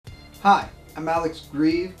Hi, I'm Alex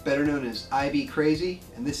Grieve, better known as IB Crazy,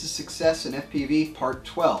 and this is Success in FPV Part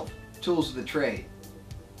 12, Tools of the Trade.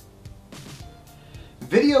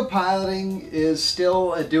 Video piloting is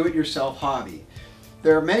still a do-it-yourself hobby.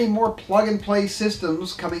 There are many more plug-and-play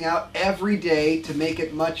systems coming out every day to make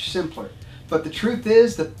it much simpler. But the truth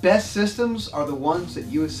is, the best systems are the ones that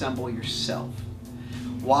you assemble yourself.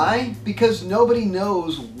 Why? Because nobody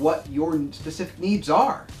knows what your specific needs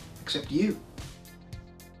are, except you.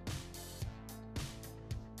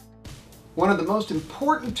 One of the most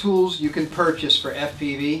important tools you can purchase for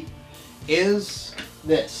FPV is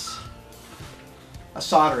this, a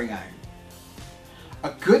soldering iron.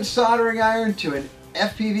 A good soldering iron to an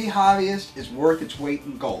FPV hobbyist is worth its weight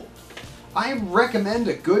in gold. I recommend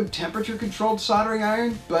a good temperature controlled soldering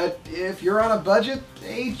iron, but if you're on a budget,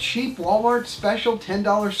 a cheap Walmart special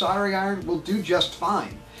 $10 soldering iron will do just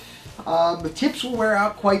fine. The tips will wear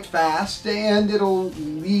out quite fast and it'll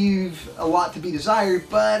leave a lot to be desired,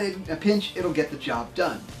 but in a pinch it'll get the job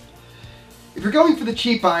done. If you're going for the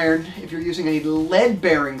cheap iron, if you're using a lead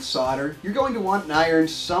bearing solder, you're going to want an iron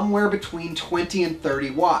somewhere between 20 and 30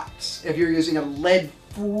 watts. If you're using a lead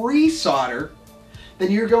free solder, then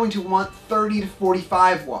you're going to want 30 to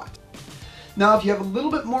 45 watts. Now if you have a little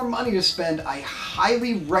bit more money to spend, I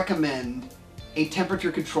highly recommend a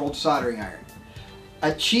temperature controlled soldering iron. A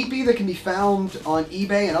cheapie that can be found on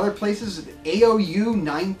eBay and other places is AOU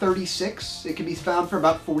 936. It can be found for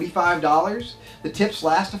about $45. The tips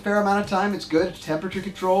last a fair amount of time. It's good, it's temperature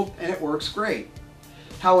controlled, and it works great.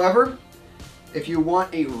 However, if you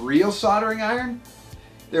want a real soldering iron,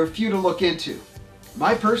 there are a few to look into.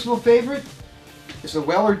 My personal favorite is the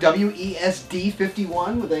Weller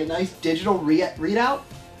WESD51 with a nice digital readout.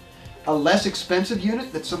 A less expensive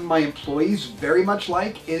unit that some of my employees very much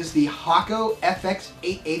like is the Hako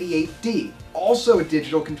FX888D, also a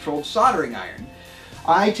digital controlled soldering iron.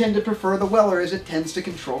 I tend to prefer the Weller as it tends to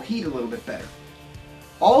control heat a little bit better.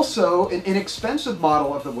 Also, an inexpensive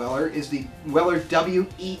model of the Weller is the Weller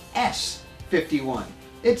WES51.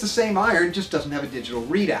 It's the same iron, just doesn't have a digital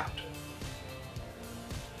readout.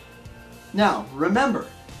 Now, remember,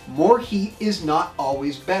 more heat is not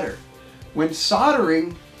always better. When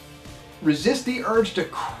soldering, resist the urge to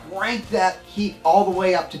crank that heat all the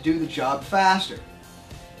way up to do the job faster.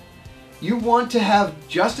 You want to have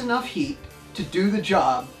just enough heat to do the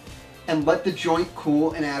job and let the joint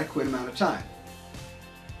cool an adequate amount of time.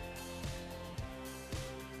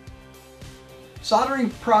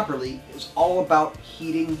 Soldering properly is all about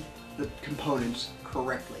heating the components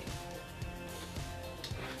correctly.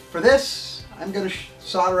 For this, I'm going to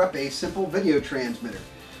solder up a simple video transmitter.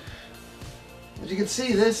 As you can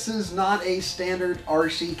see, this is not a standard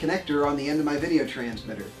RC connector on the end of my video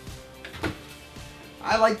transmitter.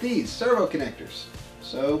 I like these servo connectors.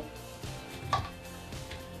 So,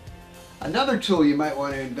 another tool you might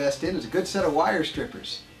want to invest in is a good set of wire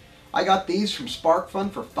strippers. I got these from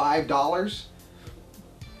SparkFun for $5.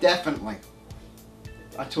 Definitely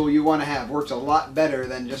a tool you want to have. Works a lot better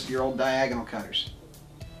than just your old diagonal cutters.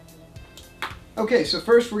 Okay, so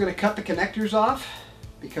first we're going to cut the connectors off,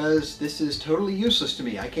 because this is totally useless to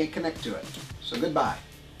me. I can't connect to it. So goodbye.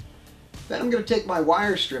 Then I'm going to take my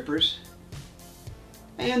wire strippers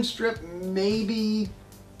and strip maybe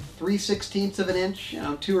 3/16 of an inch,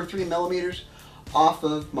 2 or 3 millimeters off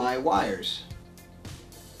of my wires.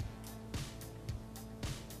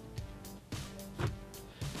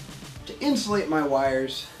 To insulate my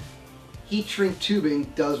wires, heat shrink tubing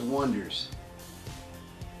does wonders.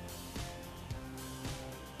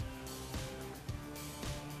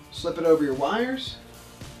 Slip it over your wires,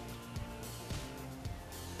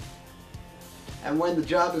 and when the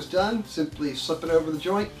job is done, simply slip it over the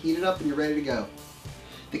joint, heat it up, and you're ready to go.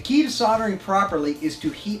 The key to soldering properly is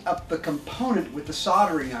to heat up the component with the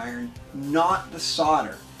soldering iron, not the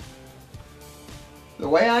solder. The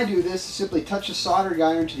way I do this is simply touch the soldering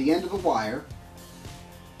iron to the end of the wire,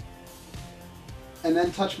 and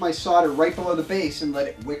then touch my solder right below the base and let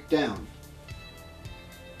it wick down.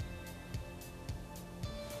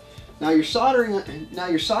 Now your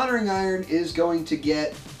soldering iron is going to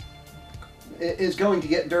get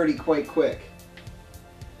dirty quite quick.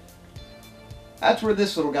 That's where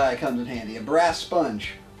this little guy comes in handy, a brass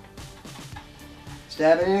sponge.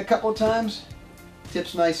 Stab it in a couple of times,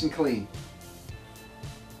 tip's nice and clean.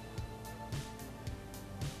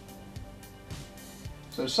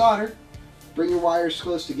 So to solder, bring your wires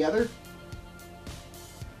close together,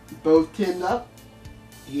 both tinned up,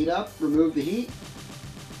 heat up, remove the heat,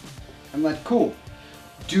 and let it cool.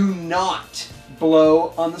 Do not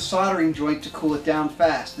blow on the soldering joint to cool it down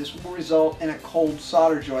fast. This will result in a cold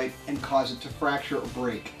solder joint and cause it to fracture or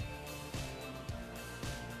break.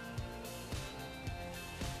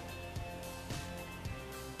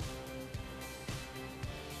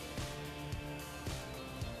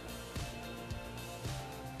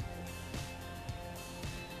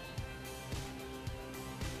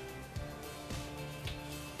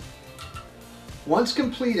 Once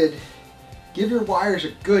completed, give your wires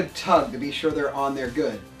a good tug to be sure they're on there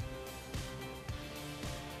good.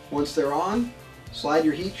 Once they're on, slide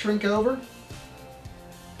your heat shrink over.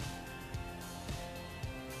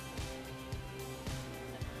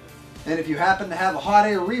 And if you happen to have a hot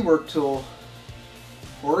air rework tool,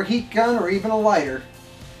 or a heat gun, or even a lighter,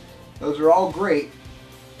 those are all great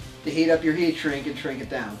to heat up your heat shrink and shrink it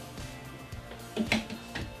down.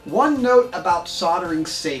 One note about soldering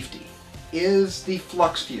safety is the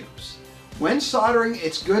flux fumes. When soldering,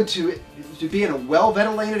 it's good to be in a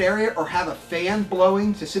well-ventilated area or have a fan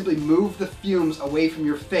blowing to simply move the fumes away from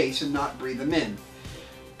your face and not breathe them in.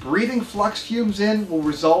 Breathing flux fumes in will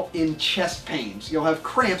result in chest pains. You'll have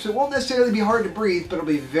cramps. It won't necessarily be hard to breathe, but it'll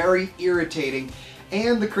be very irritating,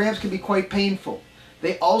 and the cramps can be quite painful.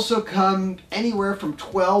 They also come anywhere from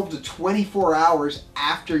 12 to 24 hours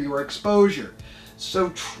after your exposure. So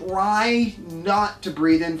try not to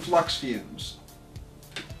breathe in flux fumes.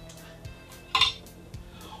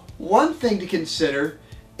 One thing to consider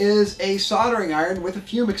is a soldering iron with a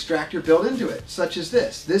fume extractor built into it, such as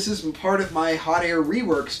this. This is part of my hot air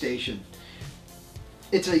rework station.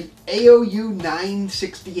 It's a AOU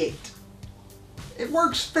 968. It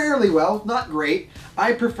works fairly well, not great.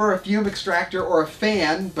 I prefer a fume extractor or a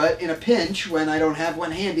fan, but in a pinch, when I don't have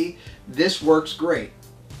one handy, this works great.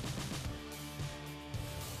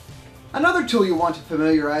 Another tool you want to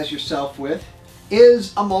familiarize yourself with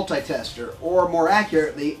is a multi-tester, or more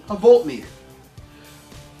accurately, a voltmeter.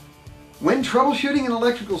 When troubleshooting an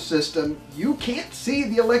electrical system, you can't see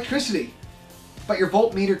the electricity, but your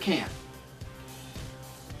voltmeter can.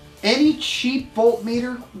 Any cheap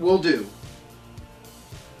voltmeter will do.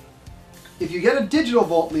 If you get a digital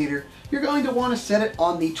voltmeter, you're going to want to set it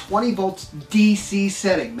on the 20 volts DC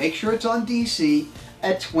setting. Make sure it's on DC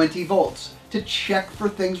at 20 volts to check for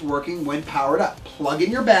things working when powered up. Plug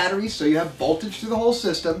in your battery so you have voltage through the whole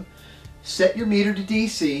system, set your meter to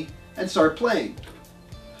DC, and start playing.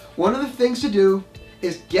 One of the things to do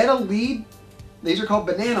is get a lead. These are called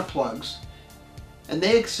banana plugs, and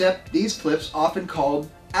they accept these clips, often called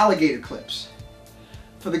alligator clips.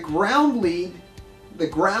 For the ground lead, the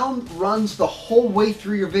ground runs the whole way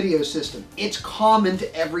through your video system. It's common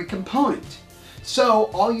to every component. So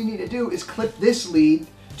all you need to do is clip this lead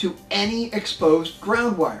to any exposed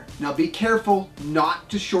ground wire. Now be careful not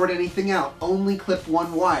to short anything out. Only clip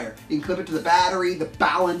one wire. You can clip it to the battery, the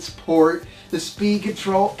balance port, the speed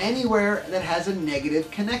control, anywhere that has a negative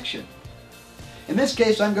connection. In this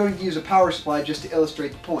case, I'm going to use a power supply just to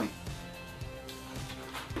illustrate the point.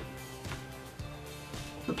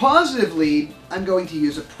 The positive lead, I'm going to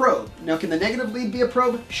use a probe. Now, can the negative lead be a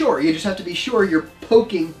probe? Sure, you just have to be sure you're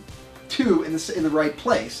poking two in the right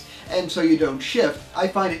place, and so you don't shift. I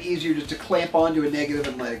find it easier just to clamp onto a negative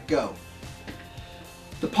and let it go.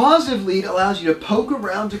 The positive lead allows you to poke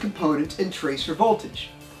around a component and trace your voltage.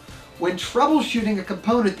 When troubleshooting a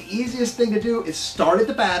component, the easiest thing to do is start at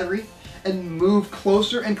the battery and move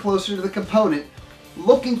closer and closer to the component,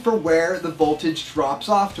 looking for where the voltage drops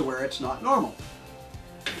off to where it's not normal.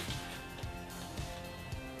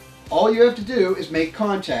 All you have to do is make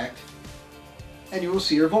contact, and you will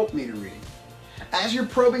see your voltmeter reading. As you're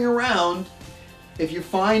probing around, if you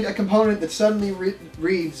find a component that suddenly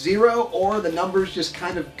reads 0, or the numbers just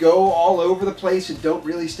kind of go all over the place and don't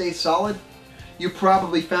really stay solid, you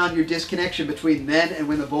probably found your disconnection between then and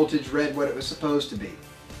when the voltage read what it was supposed to be.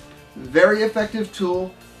 Very effective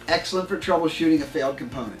tool, excellent for troubleshooting a failed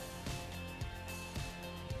component.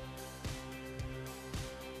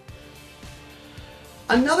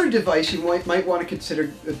 Another device you might want to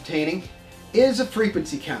consider obtaining is a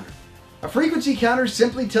frequency counter. A frequency counter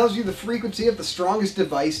simply tells you the frequency of the strongest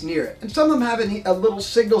device near it. And some of them have a little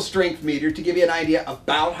signal strength meter to give you an idea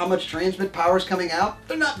about how much transmit power is coming out.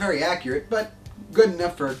 They're not very accurate, but good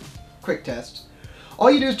enough for quick tests.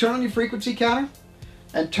 All you do is turn on your frequency counter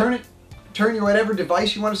and turn your whatever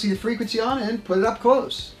device you want to see the frequency on and put it up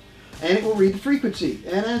close. And it will read the frequency.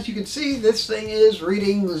 And as you can see, this thing is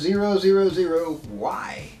reading 000.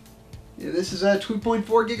 Why? This is a 2.4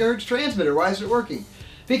 gigahertz transmitter. Why is it working?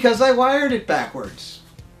 Because I wired it backwards.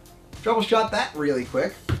 Troubleshot that really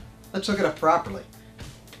quick. Let's hook it up properly.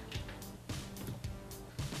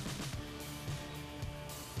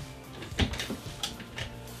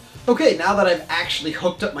 Okay, now that I've actually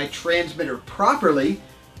hooked up my transmitter properly,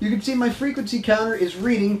 you can see my frequency counter is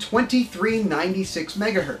reading 2396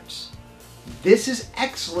 megahertz. This is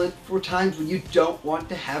excellent for times when you don't want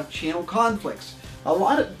to have channel conflicts. A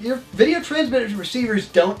lot of your video transmitters and receivers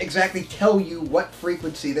don't exactly tell you what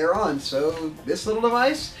frequency they're on, so this little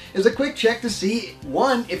device is a quick check to see,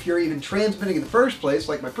 one, if you're even transmitting in the first place,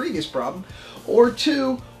 like my previous problem, or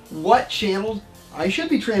two, what channel I should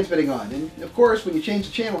be transmitting on. And of course, when you change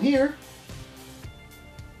the channel here,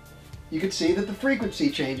 you can see that the frequency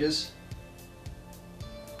changes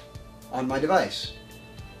on my device.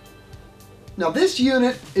 Now this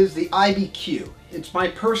unit is the IBQ. It's my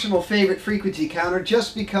personal favorite frequency counter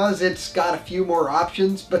just because it's got a few more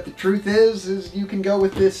options, but the truth is you can go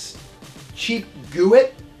with this cheap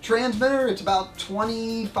GUIT transmitter. It's about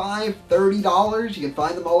 $25, $30. You can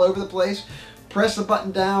find them all over the place. Press the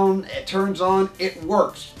button down, it turns on, it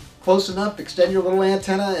works. Close enough, extend your little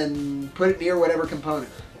antenna and put it near whatever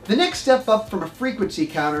component. The next step up from a frequency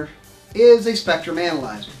counter is a spectrum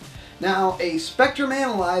analyzer. Now, a spectrum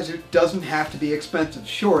analyzer doesn't have to be expensive.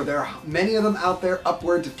 Sure, there are many of them out there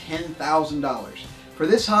upwards of $10,000. For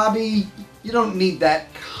this hobby, you don't need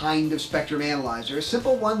that kind of spectrum analyzer. A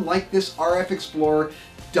simple one like this RF Explorer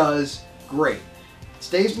does great. It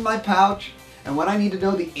stays in my pouch, and when I need to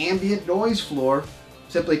know the ambient noise floor,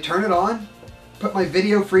 simply turn it on, put my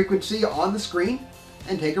video frequency on the screen,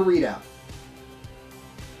 and take a readout.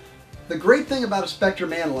 The great thing about a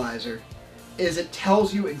spectrum analyzer is it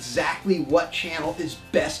tells you exactly what channel is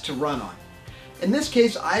best to run on. In this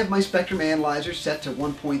case, I have my spectrum analyzer set to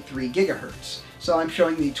 1.3 gigahertz. So I'm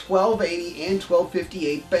showing the 1280 and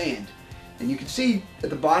 1258 band. And you can see at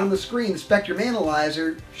the bottom of the screen, the spectrum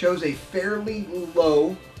analyzer shows a fairly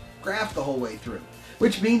low graph the whole way through,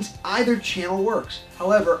 which means either channel works.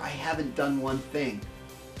 However, I haven't done one thing.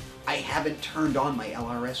 I haven't turned on my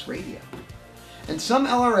LRS radio. And some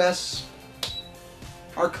LRS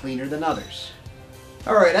are cleaner than others.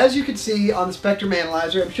 Alright, as you can see on the spectrum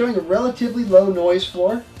analyzer, I'm showing a relatively low noise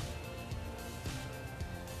floor.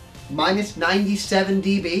 Minus 97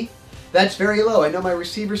 dB. That's very low. I know my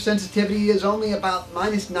receiver sensitivity is only about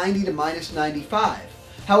minus 90 to minus 95.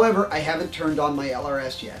 However, I haven't turned on my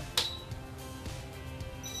LRS yet.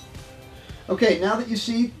 Okay, now that you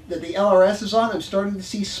see that the LRS is on, I'm starting to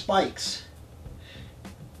see spikes.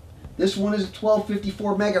 This one is at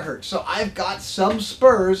 1254 megahertz, so I've got some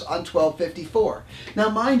spurs on 1254. Now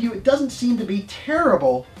mind you, it doesn't seem to be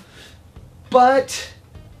terrible, but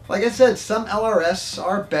like I said, some LRS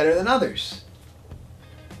are better than others.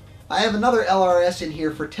 I have another LRS in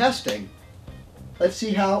here for testing. Let's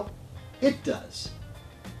see how it does.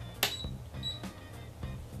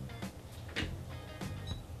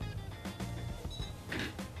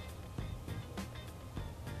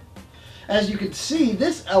 As you can see,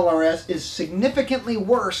 this LRS is significantly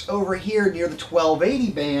worse over here near the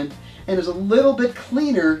 1280 band and is a little bit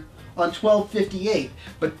cleaner on 1258,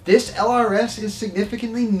 but this LRS is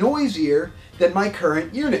significantly noisier than my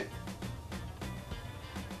current unit.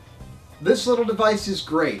 This little device is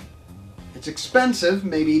great. It's expensive,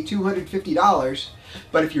 maybe $250,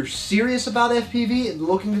 but if you're serious about FPV and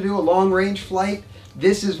looking to do a long-range flight,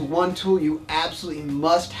 this is one tool you absolutely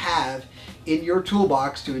must have in your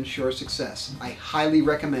toolbox to ensure success. I highly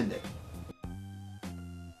recommend it.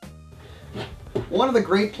 One of the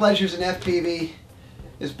great pleasures in FPV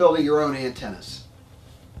is building your own antennas.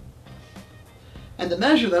 And to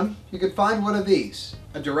measure them, you can find one of these,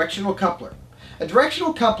 a directional coupler. A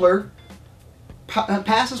directional coupler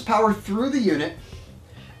passes power through the unit,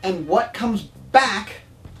 and what comes back,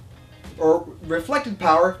 or reflected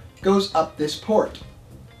power, goes up this port.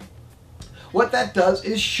 What that does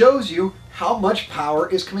is shows you how much power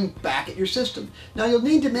is coming back at your system. Now you'll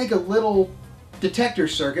need to make a little detector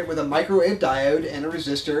circuit with a microwave diode and a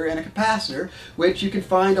resistor and a capacitor, which you can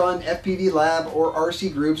find on FPV Lab or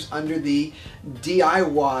RC Groups under the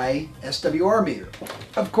DIY SWR meter.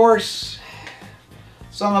 Of course,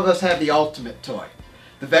 some of us have the ultimate toy,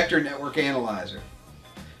 the Vector Network Analyzer.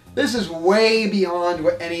 This is way beyond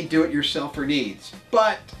what any do-it-yourselfer needs,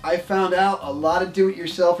 but I found out a lot of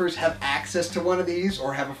do-it-yourselfers have access to one of these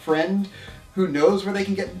or have a friend who knows where they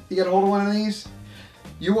can get a hold of one of these.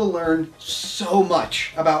 You will learn so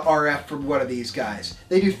much about RF from one of these guys.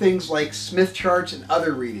 They do things like Smith charts and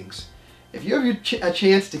other readings. If you have a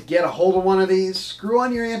chance to get a hold of one of these, screw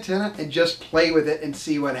on your antenna and just play with it and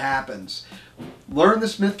see what happens. Learn the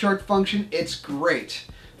Smith chart function, it's great.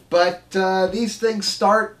 But these things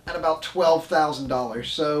start at about $12,000,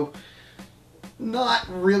 so not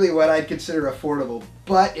really what I'd consider affordable.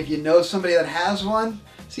 But if you know somebody that has one,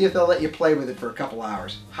 see if they'll let you play with it for a couple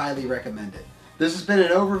hours. Highly recommend it. This has been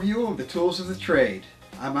an overview of the tools of the trade.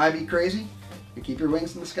 I'm IB Crazy, and keep your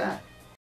wings in the sky.